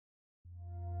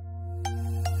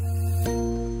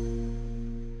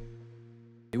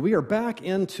morning. We are back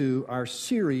into our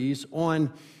series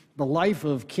on the life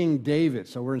of King David.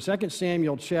 So we're in 2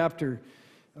 Samuel chapter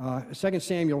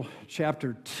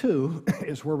 2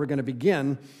 is where we're going to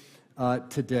begin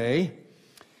today.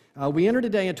 We enter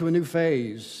today into a new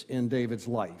phase in David's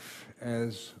life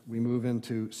as we move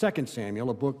into 2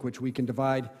 Samuel, a book which we can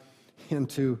divide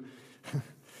into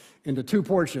two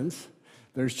portions.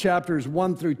 There's chapters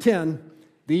 1 through 10.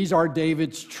 These are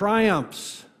David's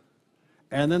triumphs.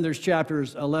 And then there's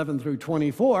chapters 11 through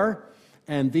 24,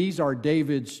 and these are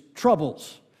David's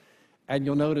troubles. And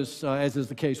you'll notice, as is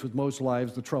the case with most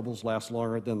lives, the troubles last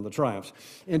longer than the triumphs.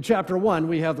 In chapter 1,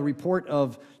 we have the report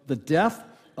of the death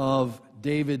of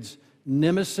David's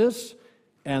nemesis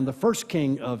and the first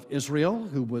king of Israel,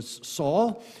 who was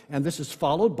Saul. And this is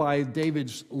followed by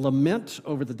David's lament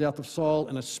over the death of Saul,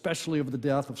 and especially over the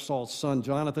death of Saul's son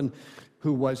Jonathan,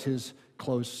 who was his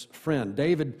close friend.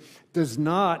 David does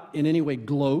not in any way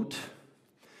gloat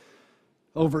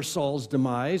over Saul's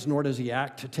demise, nor does he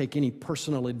act to take any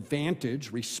personal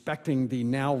advantage respecting the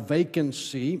now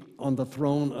vacancy on the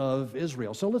throne of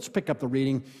Israel. So let's pick up the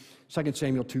reading, 2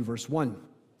 Samuel 2, verse 1.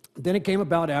 Then it came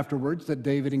about afterwards that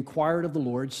David inquired of the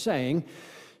Lord, saying,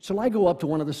 "Shall I go up to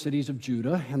one of the cities of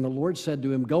Judah?" And the Lord said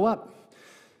to him, "Go up."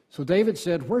 So David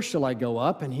said, "Where shall I go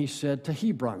up?" And he said, "To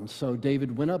Hebron." So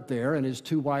David went up there, and his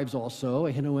two wives also,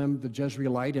 Ahinoam the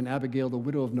Jezreelite and Abigail the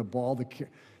widow of Nabal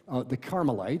the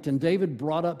Carmelite. And David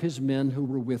brought up his men who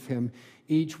were with him,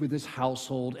 each with his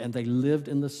household, and they lived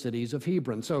in the cities of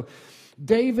Hebron. So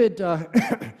David,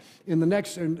 in the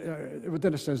next, then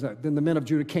it says that, then the men of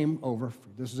Judah came over.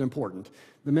 This is important.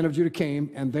 The men of Judah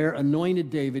came, and there anointed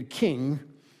David king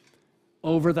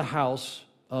over the house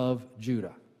of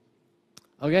Judah.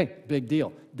 Okay, big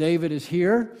deal. David is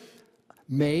here,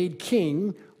 made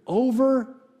king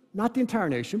over, not the entire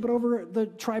nation, but over the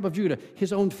tribe of Judah,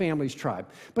 his own family's tribe.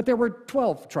 But there were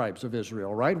 12 tribes of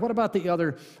Israel, right? What about the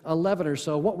other 11 or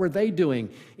so? What were they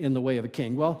doing in the way of a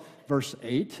king? Well, verse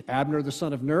 8, Abner the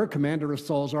son of Ner, commander of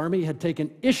Saul's army, had taken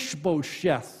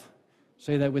Ishbosheth.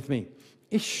 Say that with me.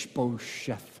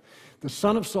 Ishbosheth, the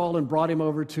son of Saul, and brought him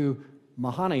over to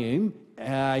Mahanaim.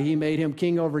 He made him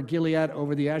king over Gilead,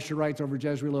 over the Asherites, over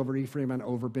Jezreel, over Ephraim, and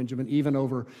over Benjamin, even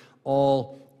over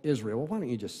all Israel. Well, why don't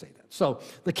you just say that? So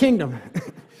the kingdom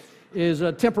is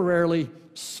temporarily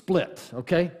split,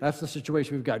 okay? That's the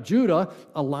situation we've got. Judah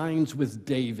aligns with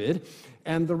David,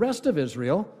 and the rest of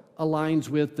Israel aligns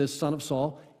with this son of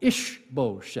Saul,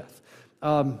 Ishbosheth.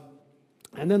 And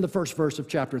then the first verse of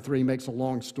chapter 3 makes a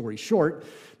long story short.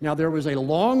 Now, there was a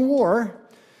long war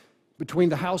between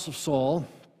the house of Saul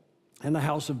and the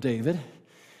house of David,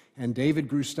 and David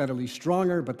grew steadily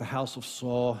stronger, but the house of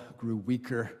Saul grew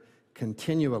weaker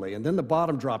continually. And then the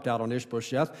bottom dropped out on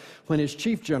Ishbosheth when his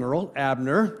chief general,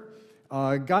 Abner,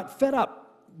 got fed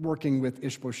up working with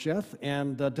Ishbosheth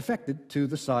and defected to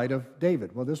the side of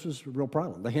David. Well, this was a real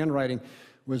problem. The handwriting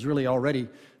was really already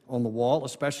on the wall,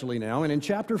 especially now. And in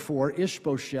chapter 4,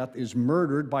 Ishbosheth is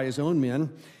murdered by his own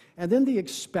men. And then the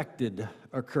expected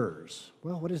occurs.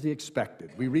 Well, what is the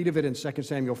expected? We read of it in 2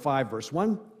 Samuel 5, verse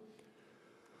 1.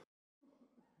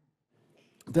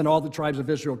 Then all the tribes of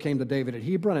Israel came to David at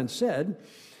Hebron and said,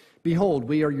 "Behold,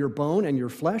 we are your bone and your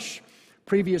flesh.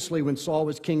 Previously, when Saul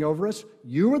was king over us,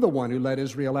 you were the one who led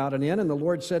Israel out and in, and the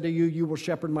Lord said to you, 'You will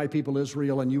shepherd my people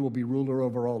Israel, and you will be ruler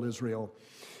over all Israel.'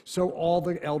 So all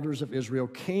the elders of Israel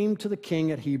came to the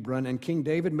king at Hebron, and King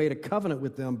David made a covenant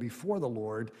with them before the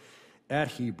Lord at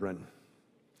Hebron.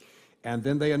 And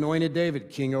then they anointed David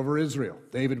king over Israel.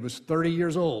 David was 30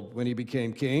 years old when he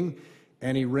became king,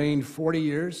 and he reigned 40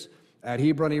 years. At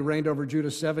Hebron, he reigned over Judah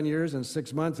 7 years and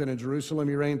 6 months, and in Jerusalem,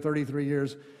 he reigned 33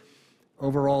 years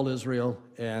over all Israel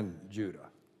and Judah."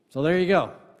 So there you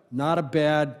go. Not a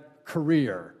bad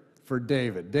career for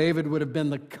David. David would have been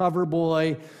the cover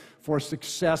boy for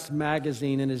Success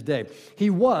magazine in his day. He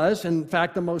was, in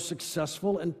fact, the most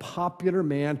successful and popular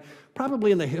man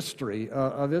probably in the history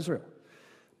of Israel.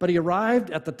 But he arrived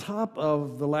at the top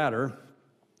of the ladder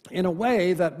in a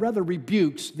way that rather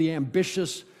rebukes the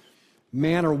ambitious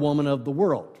man or woman of the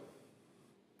world.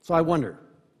 So I wonder,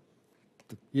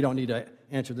 you don't need to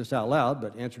answer this out loud,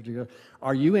 but answer to you,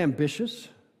 are you ambitious?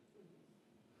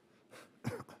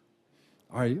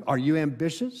 Are you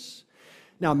ambitious?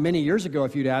 Now, many years ago,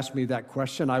 if you'd asked me that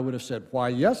question, I would have said, "Why,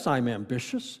 yes, I'm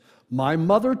ambitious. My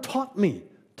mother taught me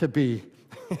to be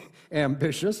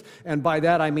ambitious, and by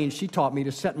that I mean she taught me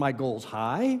to set my goals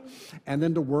high and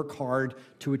then to work hard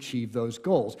to achieve those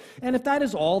goals." And if that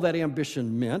is all that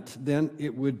ambition meant, then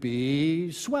it would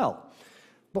be swell.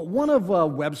 But one of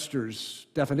Webster's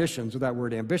definitions of that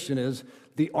word ambition is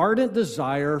the ardent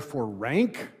desire for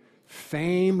rank,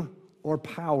 fame, or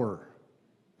power.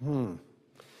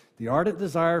 The ardent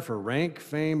desire for rank,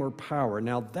 fame, or power.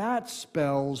 Now that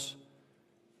spells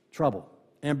trouble.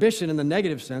 Ambition in the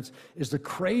negative sense is the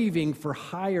craving for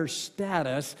higher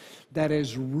status that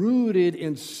is rooted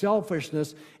in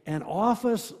selfishness and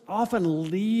often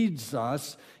leads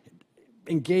us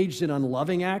engaged in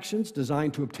unloving actions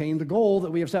designed to obtain the goal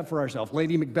that we have set for ourselves.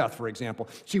 Lady Macbeth, for example,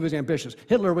 she was ambitious.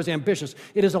 Hitler was ambitious.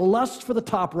 It is a lust for the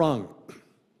top rung.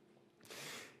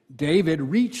 David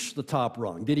reached the top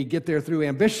rung. Did he get there through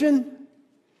ambition?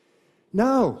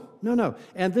 No.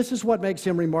 And this is what makes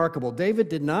him remarkable. David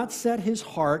did not set his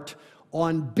heart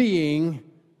on being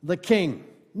the king.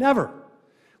 Never.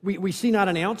 We see not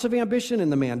an ounce of ambition in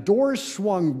the man. Doors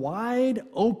swung wide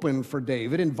open for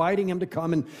David, inviting him to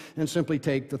come and simply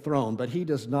take the throne, but he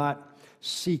does not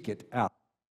seek it out.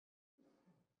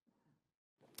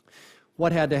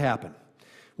 What had to happen?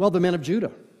 Well, the men of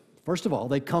Judah, first of all,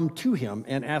 they come to him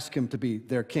and ask him to be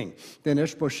their king. Then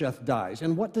Ishbosheth dies.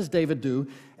 And what does David do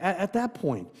at that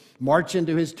point? March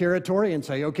into his territory and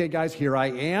say, okay, guys, here I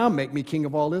am. Make me king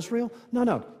of all Israel?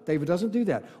 No. David doesn't do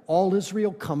that. All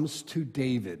Israel comes to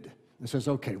David and says,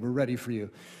 okay, we're ready for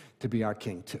you to be our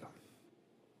king too.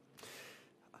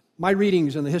 My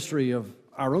readings in the history of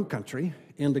our own country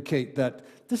indicate that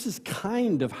this is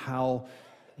kind of how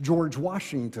George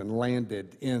Washington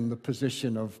landed in the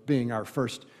position of being our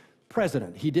first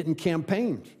president. He didn't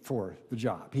campaign for the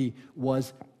job. He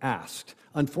was asked.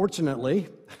 Unfortunately,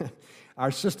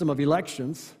 our system of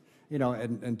elections,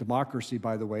 and democracy,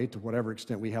 by the way, to whatever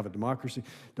extent we have a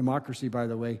democracy, by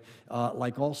the way,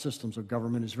 like all systems of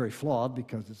government, is very flawed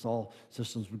because it's all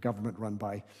systems of government run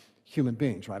by human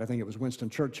beings, right? I think it was Winston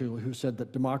Churchill who said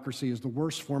that democracy is the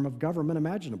worst form of government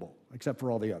imaginable, except for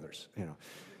all the others,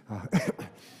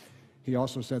 He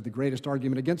also said the greatest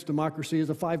argument against democracy is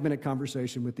a 5-minute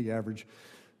conversation with the average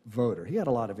voter. He had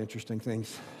a lot of interesting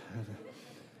things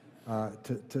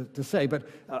to say, but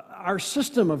our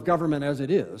system of government as it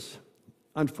is,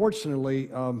 unfortunately,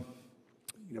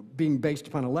 being based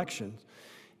upon elections,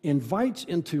 invites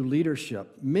into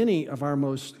leadership many of our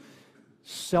most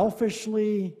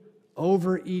selfishly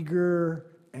overeager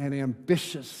and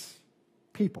ambitious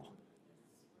people.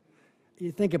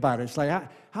 You think about it, it's like,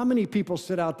 how many people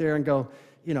sit out there and go,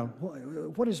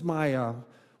 what is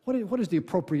the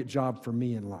appropriate job for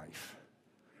me in life?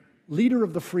 Leader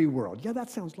of the free world. Yeah, that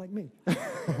sounds like me.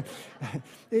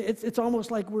 It's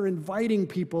almost like we're inviting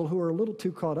people who are a little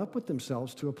too caught up with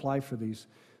themselves to apply for these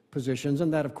positions,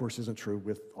 and that, of course, isn't true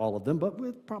with all of them, but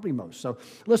with probably most. So,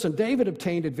 listen, David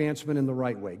obtained advancement in the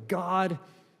right way. God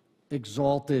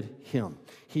exalted him.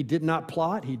 He did not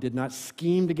plot. He did not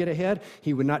scheme to get ahead.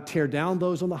 He would not tear down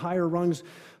those on the higher rungs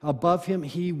above him.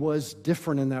 He was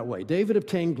different in that way. David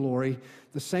obtained glory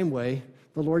the same way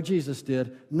the Lord Jesus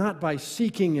did, not by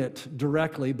seeking it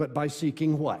directly, but by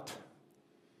seeking what?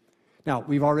 Now,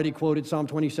 we've already quoted Psalm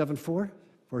 27:4,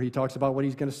 where he talks about what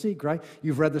he's going to seek, right?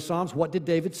 You've read the Psalms. What did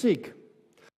David seek?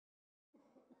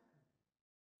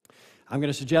 I'm going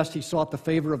to suggest he sought the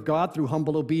favor of God through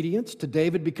humble obedience to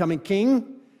David becoming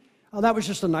king. Oh, that was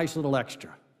just a nice little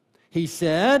extra. He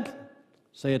said,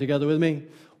 say it together with me,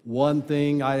 one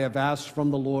thing I have asked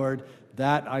from the Lord,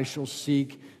 that I shall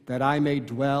seek, that I may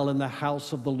dwell in the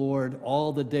house of the Lord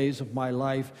all the days of my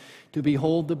life, to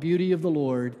behold the beauty of the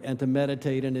Lord and to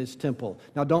meditate in his temple.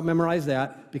 Now, don't memorize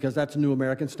that because that's New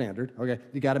American Standard. Okay,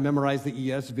 you got to memorize the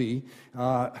ESV,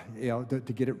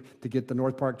 to get the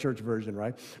North Park Church version,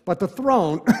 right? But the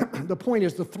throne, the point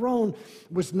is, the throne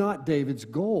was not David's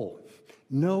goal.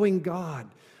 Knowing God,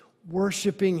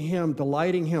 worshiping him,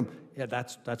 delighting him, yeah,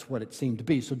 that's what it seemed to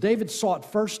be. So David sought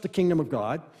first the kingdom of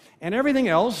God, and everything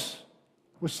else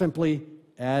was simply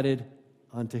added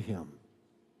unto him.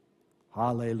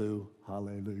 Hallelujah,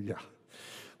 hallelujah.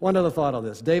 One other thought on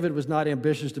this. David was not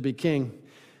ambitious to be king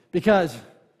because,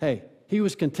 hey, he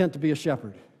was content to be a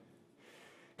shepherd.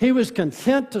 He was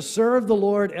content to serve the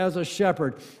Lord as a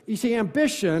shepherd. You see,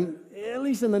 ambition, at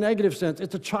least in the negative sense,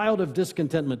 it's a child of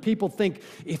discontentment. People think,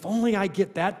 if only I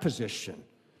get that position,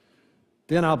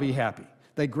 then I'll be happy.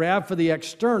 They grab for the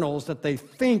externals that they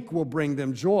think will bring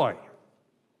them joy.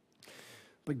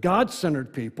 But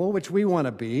God-centered people, which we want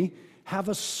to be, have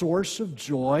a source of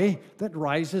joy that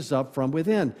rises up from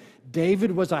within.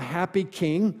 David was a happy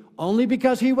king only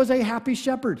because he was a happy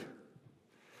shepherd.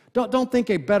 Don't think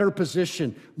a better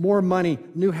position, more money,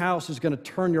 new house is going to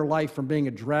turn your life from being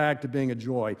a drag to being a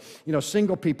joy.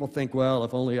 Single people think, well,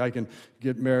 if only I can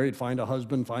get married, find a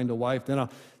husband, find a wife,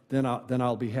 then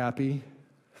I'll be happy.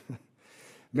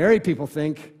 Married people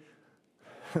think,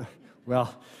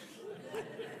 well,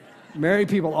 married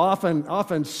people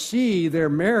often see their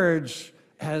marriage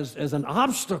as an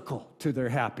obstacle to their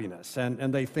happiness.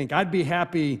 And they think, I'd be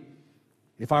happy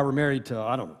if I were married to,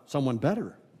 I don't know, someone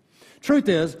better. Truth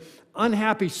is,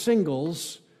 unhappy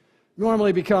singles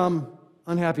normally become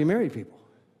unhappy married people.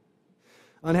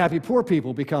 Unhappy poor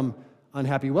people become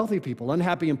unhappy wealthy people.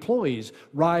 Unhappy employees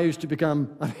rise to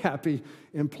become unhappy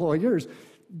employers.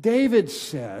 David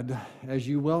said, as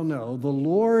you well know, the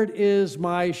Lord is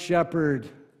my shepherd.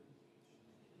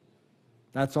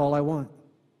 That's all I want,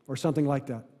 or something like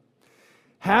that.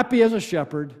 Happy as a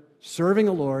shepherd, serving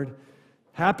the Lord.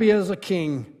 Happy as a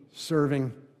king,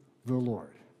 serving the Lord.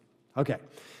 Okay,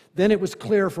 then it was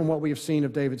clear from what we have seen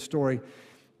of David's story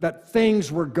that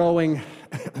things were going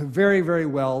very, very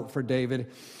well for David.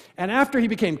 And after he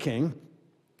became king,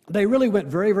 they really went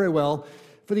very, very well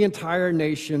for the entire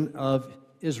nation of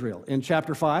Israel. In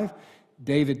chapter 5,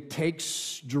 David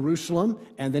takes Jerusalem,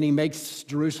 and then he makes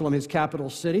Jerusalem his capital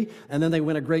city, and then they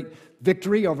win a great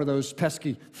victory over those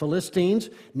pesky Philistines.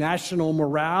 National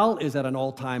morale is at an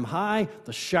all-time high.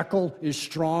 The shekel is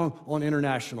strong on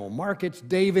international markets.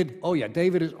 David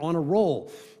is on a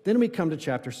roll. Then we come to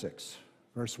chapter 6,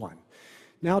 verse 1.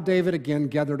 Now David again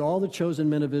gathered all the chosen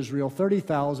men of Israel,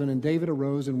 30,000, and David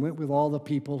arose and went with all the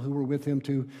people who were with him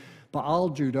to Baal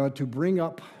Judah to bring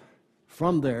up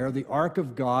from there the ark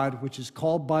of God, which is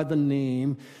called by the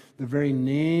very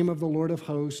name of the Lord of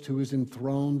hosts, who is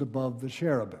enthroned above the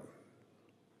cherubim.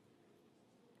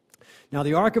 Now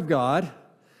the ark of God,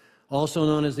 also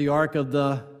known as the ark of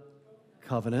the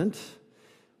covenant,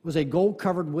 was a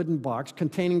gold-covered wooden box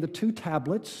containing the 2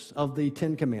 tablets of the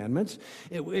 10 Commandments.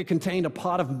 It contained a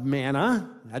pot of manna.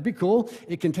 That'd be cool.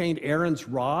 It contained Aaron's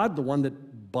rod, the one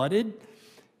that budded.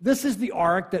 This is the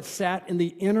ark that sat in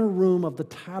the inner room of the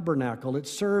tabernacle. It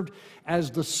served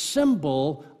as the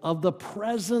symbol of the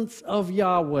presence of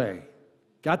Yahweh.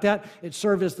 Got that? It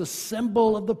served as the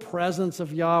symbol of the presence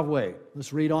of Yahweh.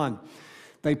 Let's read on.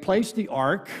 They placed the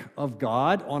ark of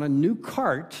God on a new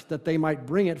cart that they might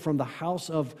bring it from the house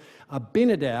of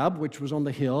Abinadab, which was on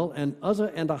the hill, and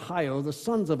Uzzah and Ahio, the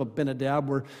sons of Abinadab,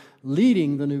 were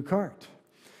leading the new cart.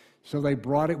 So they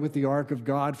brought it with the ark of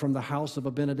God from the house of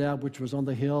Abinadab, which was on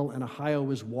the hill, and Ahio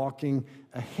was walking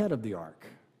ahead of the ark.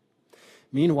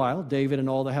 Meanwhile, David and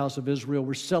all the house of Israel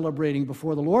were celebrating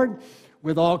before the Lord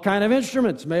with all kind of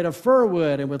instruments made of fir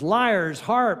wood, and with lyres,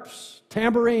 harps,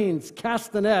 tambourines,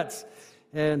 castanets,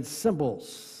 and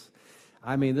cymbals.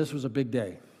 I mean, this was a big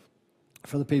day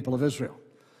for the people of Israel.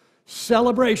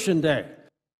 Celebration day.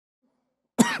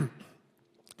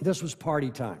 This was party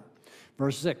time.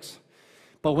 Verse 6.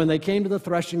 But when they came to the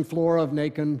threshing floor of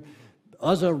Nacon,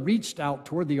 Uzzah reached out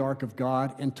toward the ark of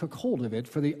God and took hold of it,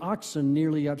 for the oxen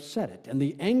nearly upset it. And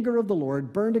the anger of the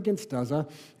Lord burned against Uzzah,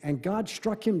 and God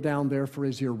struck him down there for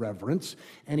his irreverence,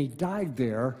 and he died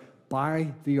there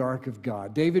by the ark of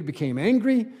God. David became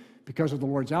angry because of the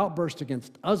Lord's outburst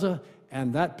against Uzzah,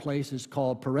 and that place is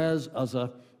called Perez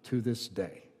Uzzah to this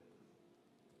day.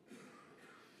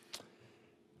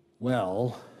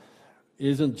 Well,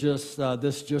 isn't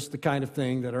this just the kind of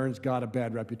thing that earns God a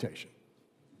bad reputation?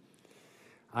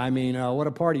 I mean, what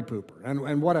a party pooper,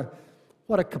 and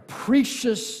what a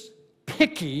capricious,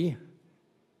 picky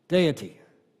deity.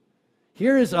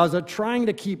 Here is Uzzah trying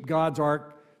to keep God's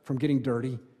ark from getting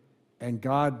dirty, and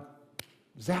God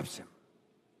zaps him.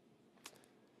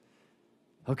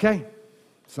 Okay,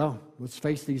 so let's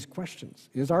face these questions.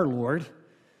 Is our Lord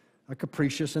a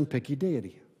capricious and picky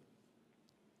deity?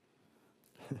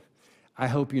 I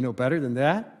hope you know better than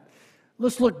that.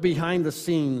 Let's look behind the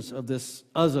scenes of this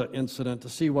Uzzah incident to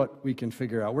see what we can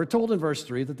figure out. We're told in verse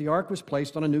 3 that the ark was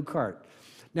placed on a new cart.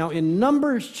 Now, in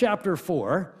Numbers chapter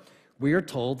 4, we are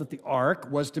told that the ark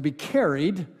was to be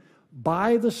carried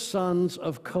by the sons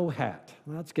of Kohath.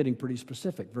 Well, that's getting pretty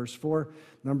specific. Verse 4,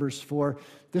 Numbers 4,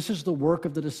 this is the work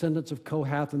of the descendants of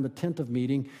Kohath in the tent of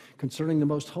meeting concerning the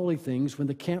most holy things. When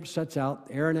the camp sets out,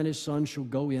 Aaron and his sons shall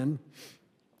go in,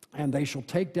 and they shall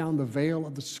take down the veil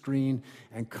of the screen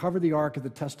and cover the ark of the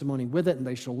testimony with it, and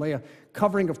they shall lay a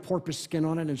covering of porpoise skin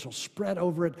on it, and shall spread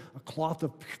over it a cloth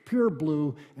of pure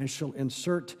blue, and shall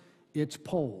insert its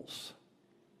poles.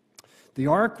 The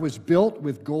ark was built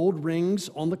with gold rings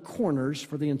on the corners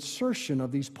for the insertion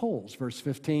of these poles. Verse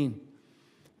 15.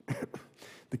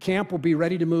 The camp will be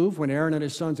ready to move when Aaron and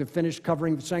his sons have finished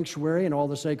covering the sanctuary and all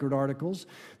the sacred articles.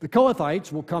 The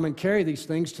Kohathites will come and carry these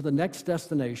things to the next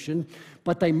destination,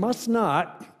 but they must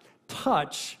not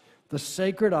touch the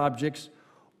sacred objects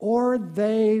or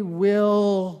they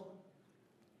will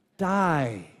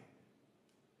die.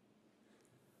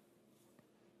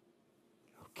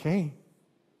 Okay.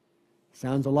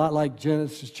 Sounds a lot like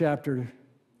Genesis chapter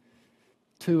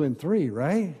 2 and 3,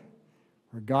 right?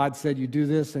 Where God said, you do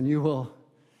this and you will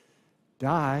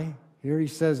die. Here he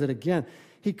says it again.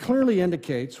 He clearly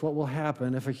indicates what will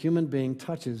happen if a human being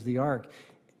touches the ark.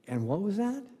 And what was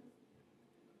that?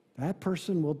 That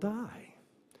person will die.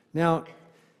 Now,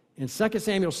 in 2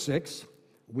 Samuel 6,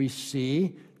 we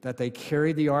see that they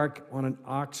carried the ark on an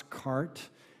ox cart,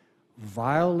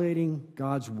 violating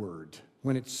God's word.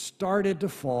 When it started to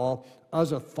fall,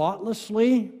 Uzzah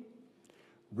thoughtlessly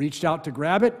reached out to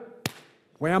grab it.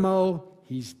 Whammo,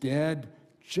 he's dead,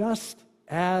 just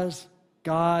as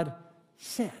God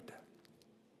said.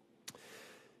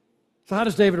 So how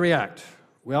does David react?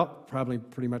 Well, probably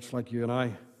pretty much like you and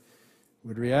I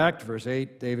would react. Verse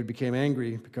 8, David became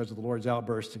angry because of the Lord's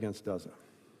outburst against Uzzah.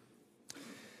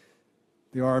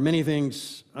 There are many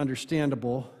things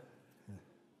understandable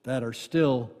that are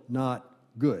still not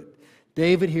good.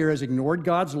 David here has ignored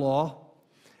God's law,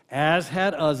 as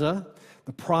had Uzzah.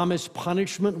 The promised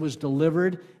punishment was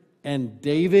delivered, and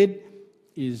David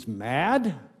is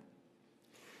mad.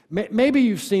 Maybe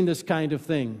you've seen this kind of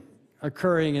thing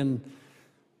occurring in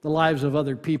the lives of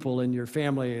other people in your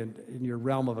family and in your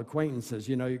realm of acquaintances.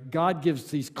 You know, God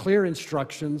gives these clear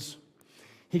instructions.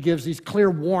 He gives these clear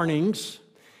warnings.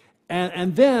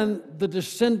 And then the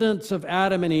descendants of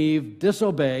Adam and Eve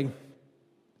disobey,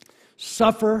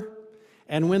 suffer,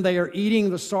 and when they are eating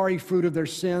the sorry fruit of their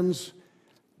sins,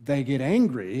 they get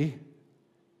angry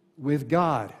with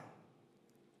God.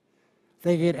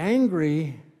 They get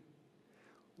angry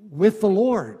with the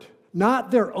Lord.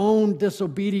 Not their own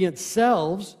disobedient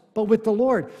selves, but with the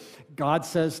Lord. God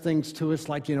says things to us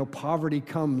like, poverty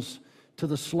comes to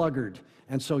the sluggard.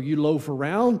 And so you loaf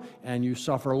around and you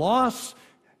suffer loss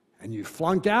and you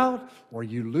flunk out or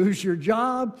you lose your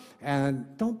job, and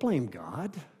don't blame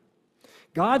God.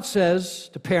 God says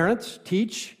to parents,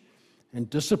 teach and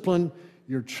discipline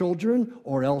your children,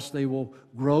 or else they will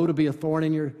grow to be a thorn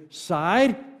in your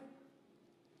side.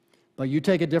 But you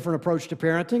take a different approach to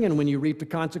parenting, and when you reap the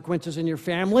consequences in your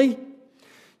family,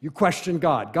 you question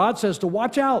God. God says to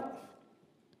watch out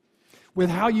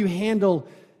with how you handle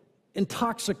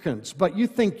intoxicants, but you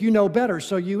think you know better,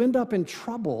 so you end up in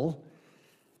trouble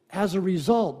as a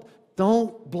result.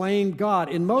 Don't blame God.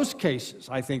 In most cases,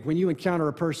 I think, when you encounter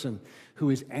a person who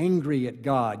is angry at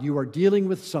God, you are dealing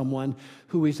with someone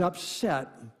who is upset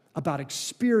about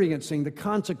experiencing the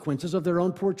consequences of their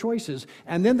own poor choices.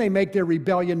 And then they make their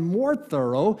rebellion more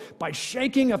thorough by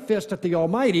shaking a fist at the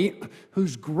Almighty,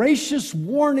 whose gracious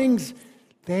warnings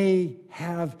they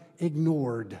have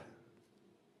ignored.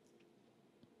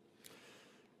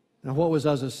 Now, what was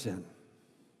Uzzah's sin?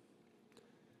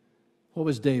 What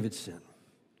was David's sin?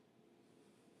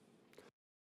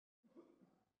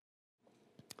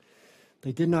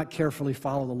 They did not carefully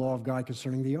follow the law of God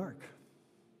concerning the ark.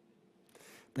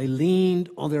 They leaned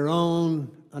on their own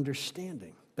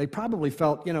understanding. They probably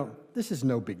felt, this is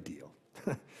no big deal.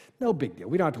 No big deal.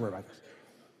 We don't have to worry about this.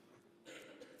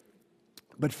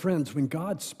 But friends, when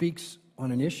God speaks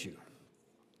on an issue,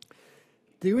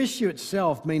 the issue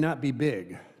itself may not be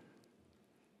big,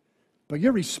 but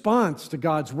your response to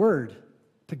God's word,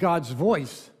 to God's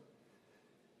voice,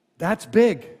 that's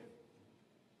big.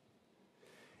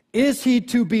 Is he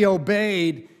to be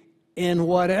obeyed in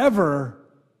whatever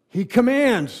he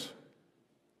commands?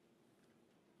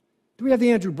 Do we have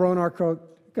the Andrew Bonar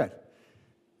quote? Good.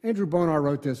 Andrew Bonar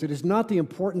wrote this: "It is not the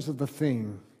importance of the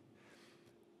thing,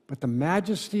 but the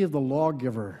majesty of the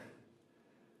lawgiver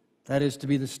that is to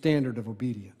be the standard of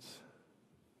obedience."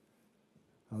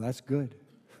 Well, that's good.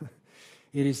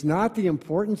 It is not the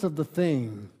importance of the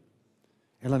thing.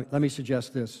 And let me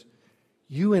suggest this.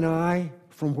 You and I,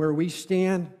 from where we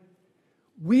stand,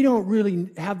 we don't really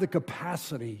have the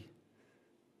capacity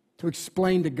to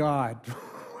explain to God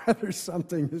whether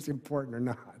something is important or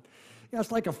not.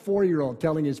 It's like a 4-year-old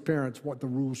telling his parents what the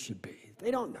rules should be.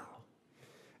 They don't know.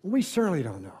 We certainly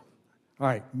don't know. All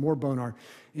right, more Bonar.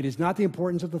 It is not the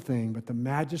importance of the thing, but the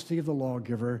majesty of the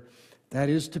lawgiver that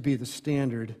is to be the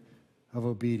standard of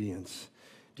obedience.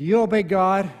 Do you obey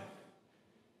God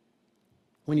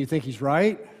when you think he's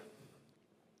right?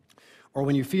 Or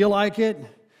when you feel like it?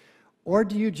 Or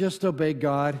do you just obey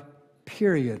God,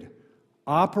 period?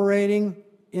 Operating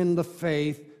in the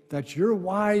faith that your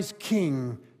wise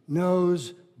king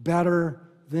knows better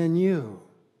than you.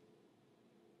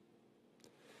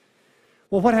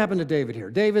 Well, what happened to David here?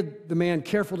 David, the man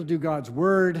careful to do God's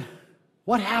word,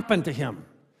 what happened to him?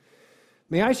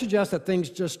 May I suggest that things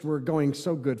just were going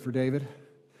so good for David?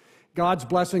 God's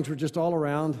blessings were just all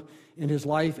around in his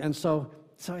life, and so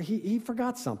he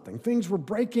forgot something. Things were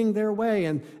breaking their way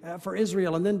and for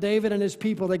Israel, and then David and his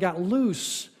people, they got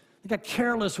loose. They got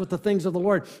careless with the things of the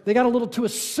Lord. They got a little too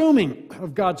assuming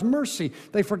of God's mercy.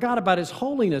 They forgot about his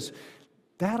holiness.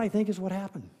 That, I think, is what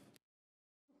happened.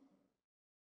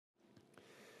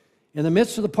 In the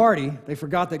midst of the party, they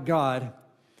forgot that God,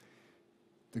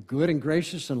 the good and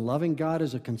gracious and loving God,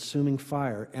 is a consuming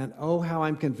fire. And oh, how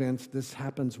I'm convinced this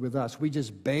happens with us. We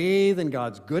just bathe in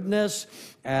God's goodness,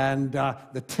 and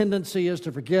the tendency is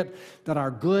to forget that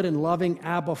our good and loving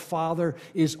Abba Father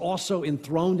is also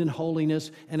enthroned in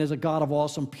holiness and is a God of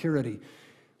awesome purity.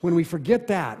 When we forget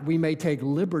that, we may take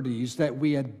liberties that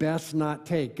we had best not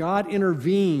take. God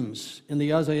intervenes in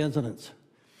the Uzzah incidents,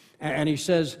 and he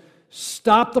says,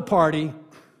 stop the party.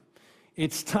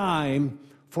 It's time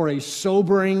for a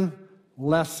sobering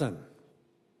lesson.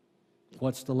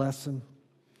 What's the lesson?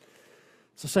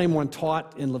 It's the same one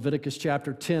taught in Leviticus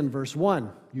chapter 10, verse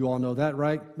 1. You all know that,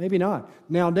 right? Maybe not.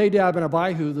 Now Nadab and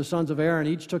Abihu, the sons of Aaron,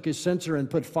 each took his censer and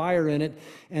put fire in it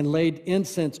and laid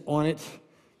incense on it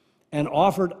and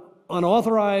offered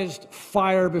unauthorized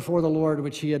fire before the Lord,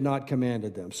 which he had not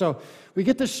commanded them. So we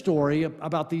get this story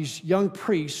about these young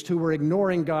priests who were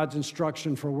ignoring God's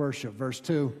instruction for worship. Verse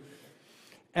 2.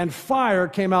 And fire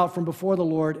came out from before the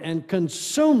Lord and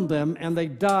consumed them, and they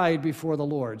died before the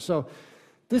Lord. So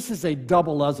this is a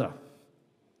double Uzzah.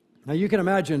 Now you can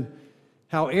imagine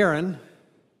how Aaron,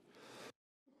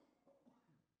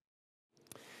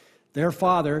 their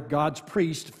father, God's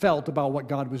priest, felt about what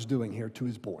God was doing here to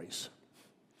his boys.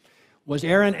 Was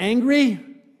Aaron angry?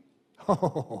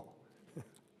 Oh,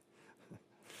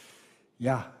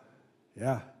 yeah.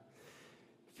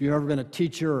 If you've ever been a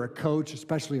teacher or a coach,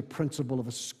 especially a principal of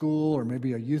a school or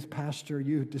maybe a youth pastor,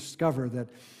 you discover that,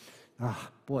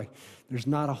 there's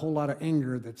not a whole lot of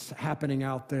anger that's happening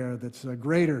out there that's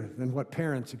greater than what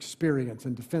parents experience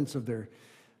in defense of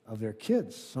their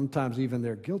kids, sometimes even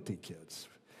their guilty kids.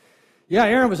 Yeah,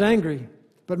 Aaron was angry,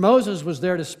 but Moses was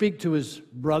there to speak to his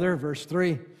brother. Verse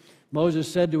 3, Moses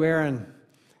said to Aaron,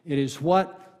 "It is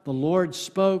what the Lord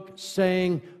spoke,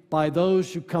 saying, by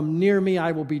those who come near me,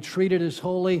 I will be treated as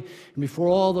holy, and before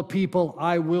all the people,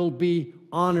 I will be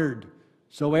honored."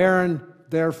 So Aaron,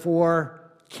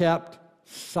 therefore, kept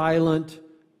silent.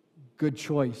 Good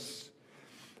choice.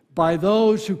 By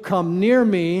those who come near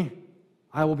me,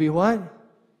 I will be what?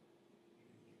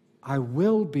 I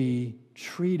will be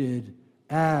treated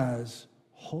as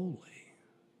holy.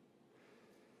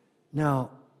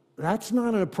 Now, that's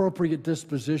not an appropriate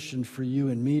disposition for you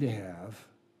and me to have,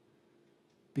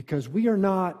 because we are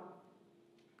not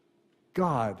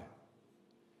God,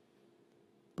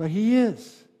 but He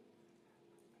is.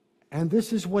 And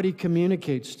this is what He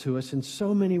communicates to us in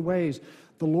so many ways.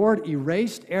 The Lord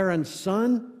erased Aaron's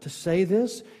son to say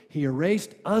this. He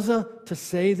erased Uzzah to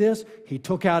say this. He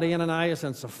took out Ananias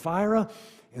and Sapphira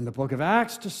in the book of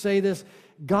Acts to say this.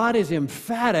 God is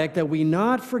emphatic that we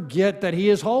not forget that He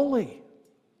is holy.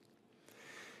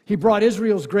 He brought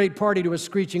Israel's great party to a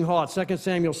screeching halt. 2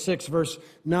 Samuel 6, verse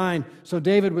 9. So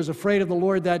David was afraid of the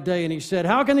Lord that day, and he said,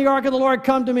 "How can the ark of the Lord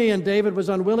come to me?" And David was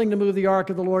unwilling to move the ark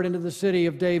of the Lord into the city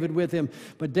of David with him.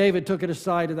 But David took it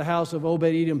aside to the house of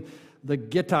Obed-Edom the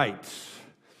Gittite.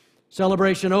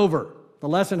 Celebration over. The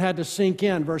lesson had to sink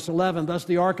in. Verse 11, thus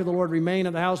the ark of the Lord remained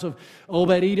in the house of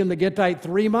Obed-Edom the Gittite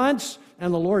 3 months,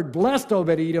 and the Lord blessed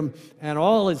Obed-Edom and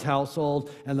all his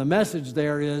household. And the message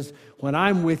there is, when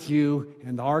I'm with you,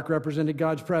 and the ark represented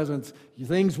God's presence,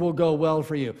 things will go well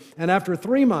for you. And after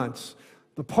 3 months,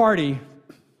 the party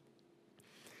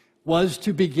was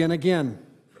to begin again.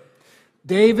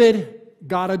 David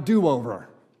got a do-over,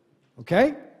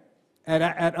 okay?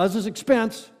 At Uzzah's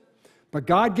expense, but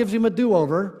God gives him a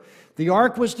do-over. The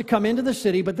ark was to come into the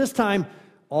city, but this time,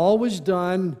 all was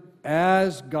done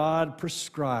as God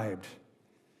prescribed.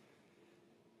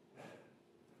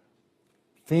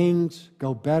 Things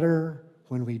go better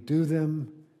when we do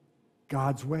them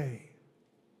God's way.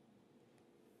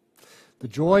 The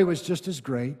joy was just as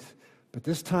great, but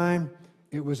this time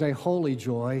it was a holy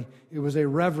joy. It was a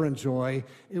reverent joy.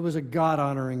 It was a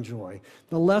God-honoring joy.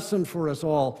 The lesson for us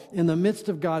all, in the midst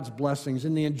of God's blessings,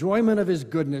 in the enjoyment of His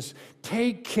goodness,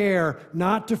 take care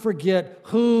not to forget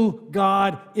who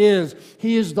God is.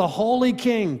 He is the holy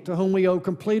King to whom we owe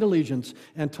complete allegiance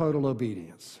and total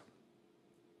obedience.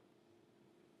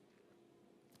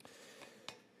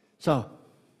 So,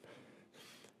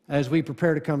 as we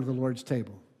prepare to come to the Lord's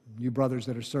table, you brothers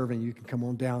that are serving, you can come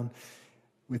on down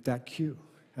with that cue.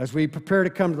 As we prepare to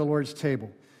come to the Lord's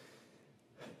table,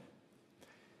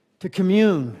 to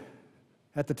commune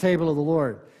at the table of the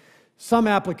Lord, some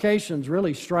applications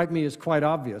really strike me as quite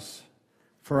obvious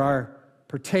for our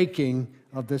partaking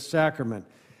of this sacrament,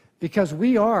 because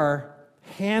we are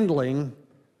handling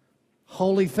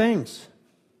holy things.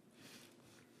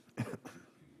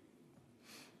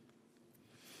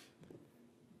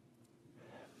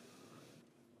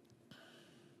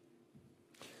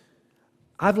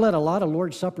 I've led a lot of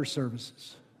Lord's Supper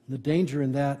services, The danger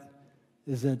in that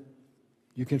is that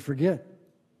you can forget.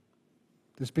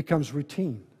 This becomes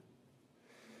routine.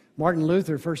 Martin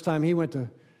Luther, first time he went to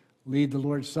lead the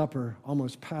Lord's Supper,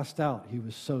 almost passed out. He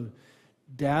was so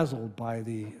dazzled by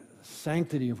the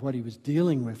sanctity of what he was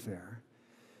dealing with there,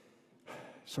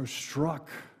 so struck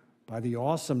by the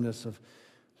awesomeness of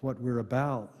what we're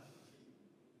about.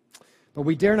 But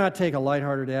we dare not take a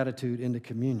lighthearted attitude into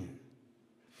communion.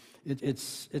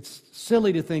 It's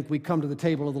silly to think we come to the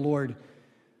table of the Lord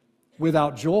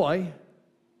without joy.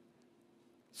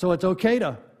 So it's okay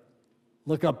to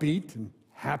look upbeat and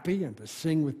happy and to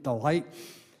sing with delight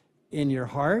in your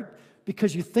heart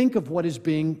because you think of what is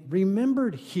being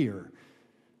remembered here.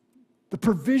 The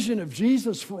provision of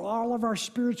Jesus for all of our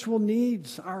spiritual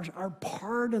needs, our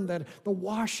pardon, the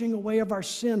washing away of our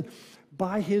sin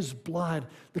by His blood,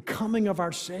 the coming of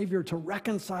our Savior to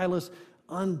reconcile us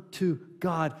unto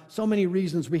God. So many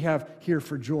reasons we have here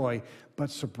for joy, but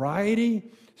sobriety,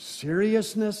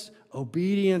 seriousness,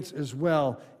 obedience as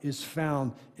well is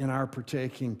found in our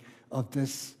partaking of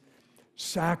this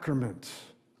sacrament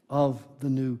of the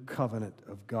new covenant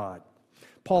of God.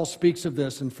 Paul speaks of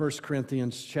this in 1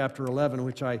 Corinthians chapter 11,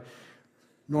 which I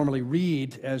normally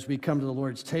read as we come to the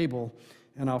Lord's table,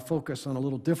 and I'll focus on a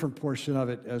little different portion of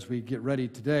it as we get ready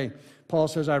today. Paul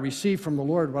says, I received from the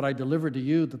Lord what I delivered to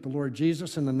you, that the Lord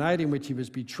Jesus, in the night in which He was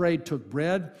betrayed, took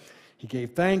bread. He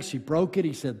gave thanks, He broke it,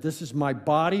 He said, this is my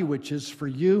body, which is for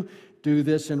you. Do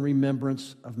this in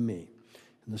remembrance of me.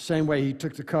 In the same way, He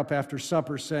took the cup after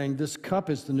supper, saying, this cup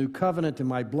is the new covenant in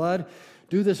my blood.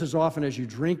 Do this as often as you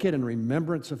drink it in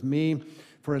remembrance of me.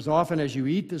 For as often as you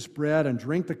eat this bread and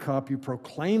drink the cup, you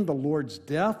proclaim the Lord's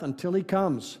death until He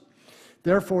comes.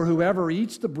 Therefore, whoever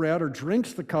eats the bread or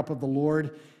drinks the cup of the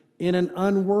Lord in an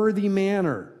unworthy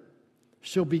manner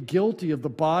shall be guilty of the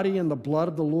body and the blood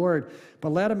of the Lord. But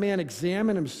let a man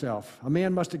examine himself. A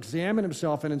man must examine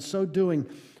himself, and in so doing,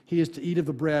 he is to eat of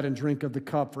the bread and drink of the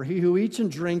cup. For he who eats and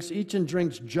drinks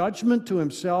judgment to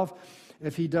himself,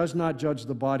 if he does not judge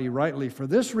the body rightly. For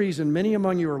this reason, many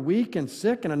among you are weak and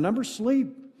sick, and a number sleep.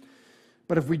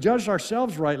 But if we judged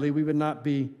ourselves rightly, we would not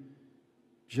be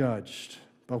judged.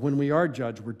 But when we are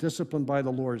judged, we're disciplined by the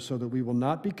Lord so that we will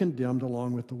not be condemned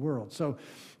along with the world. So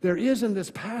there is in this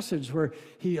passage where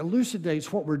he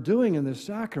elucidates what we're doing in this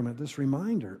sacrament, this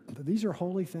reminder that these are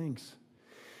holy things.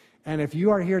 And if you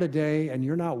are here today and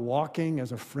you're not walking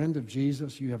as a friend of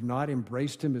Jesus, you have not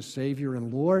embraced Him as Savior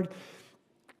and Lord,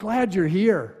 glad you're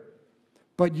here.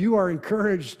 But you are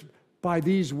encouraged by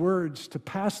these words to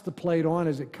pass the plate on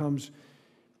as it comes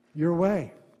your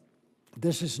way.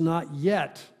 This is not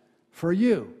yet for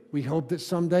you. We hope that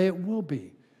someday it will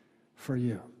be for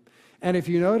you. And if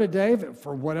you know today that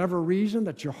for whatever reason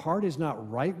that your heart is not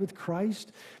right with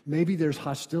Christ, maybe there's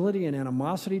hostility and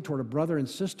animosity toward a brother and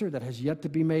sister that has yet to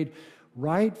be made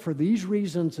right, for these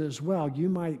reasons as well, you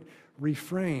might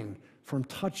refrain from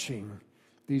touching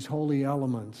these holy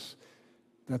elements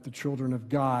that the children of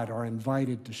God are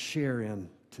invited to share in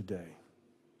today.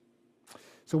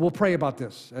 So we'll pray about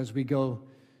this as we go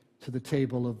to the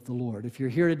table of the Lord. If you're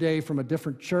here today from a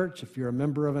different church, if you're a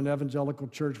member of an evangelical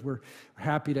church, we're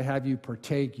happy to have you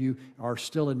partake. You are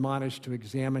still admonished to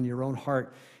examine your own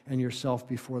heart and yourself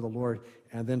before the Lord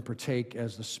and then partake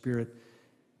as the Spirit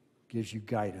gives you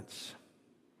guidance.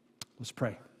 Let's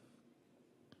pray.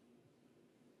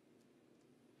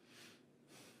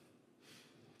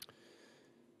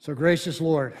 So, gracious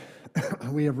Lord,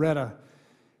 we have read a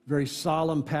very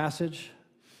solemn passage,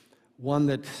 one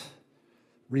that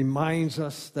reminds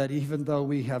us that even though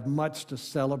we have much to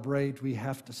celebrate, we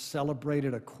have to celebrate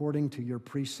it according to your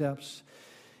precepts,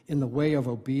 in the way of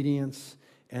obedience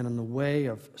and in the way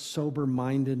of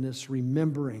sober-mindedness,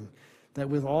 remembering that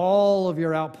with all of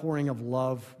your outpouring of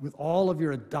love, with all of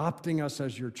your adopting us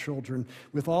as your children,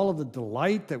 with all of the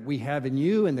delight that we have in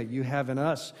you and that you have in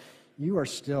us, you are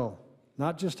still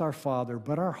not just our Father,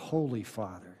 but our Holy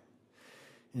Father.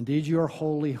 Indeed, you are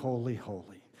holy, holy, holy.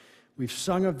 We've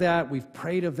sung of that, we've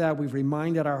prayed of that, we've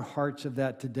reminded our hearts of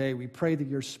that today. We pray that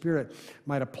your Spirit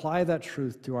might apply that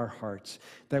truth to our hearts,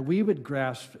 that we would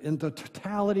grasp in the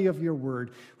totality of your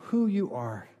word who you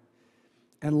are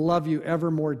and love you ever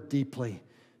more deeply,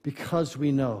 because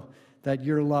we know that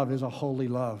your love is a holy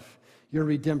love. Your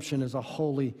redemption is a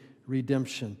holy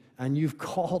redemption. And you've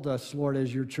called us, Lord,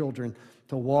 as your children,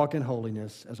 to walk in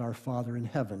holiness as our Father in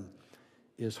heaven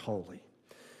is holy.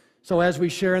 So as we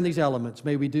share in these elements,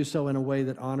 may we do so in a way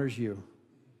that honors you,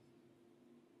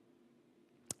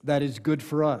 that is good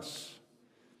for us,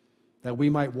 that we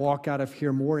might walk out of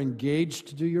here more engaged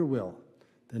to do your will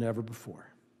than ever before.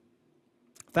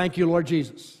 Thank you, Lord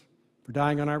Jesus, for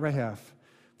dying on our behalf,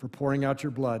 for pouring out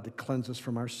your blood to cleanse us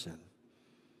from our sin.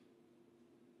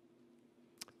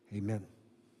 Amen.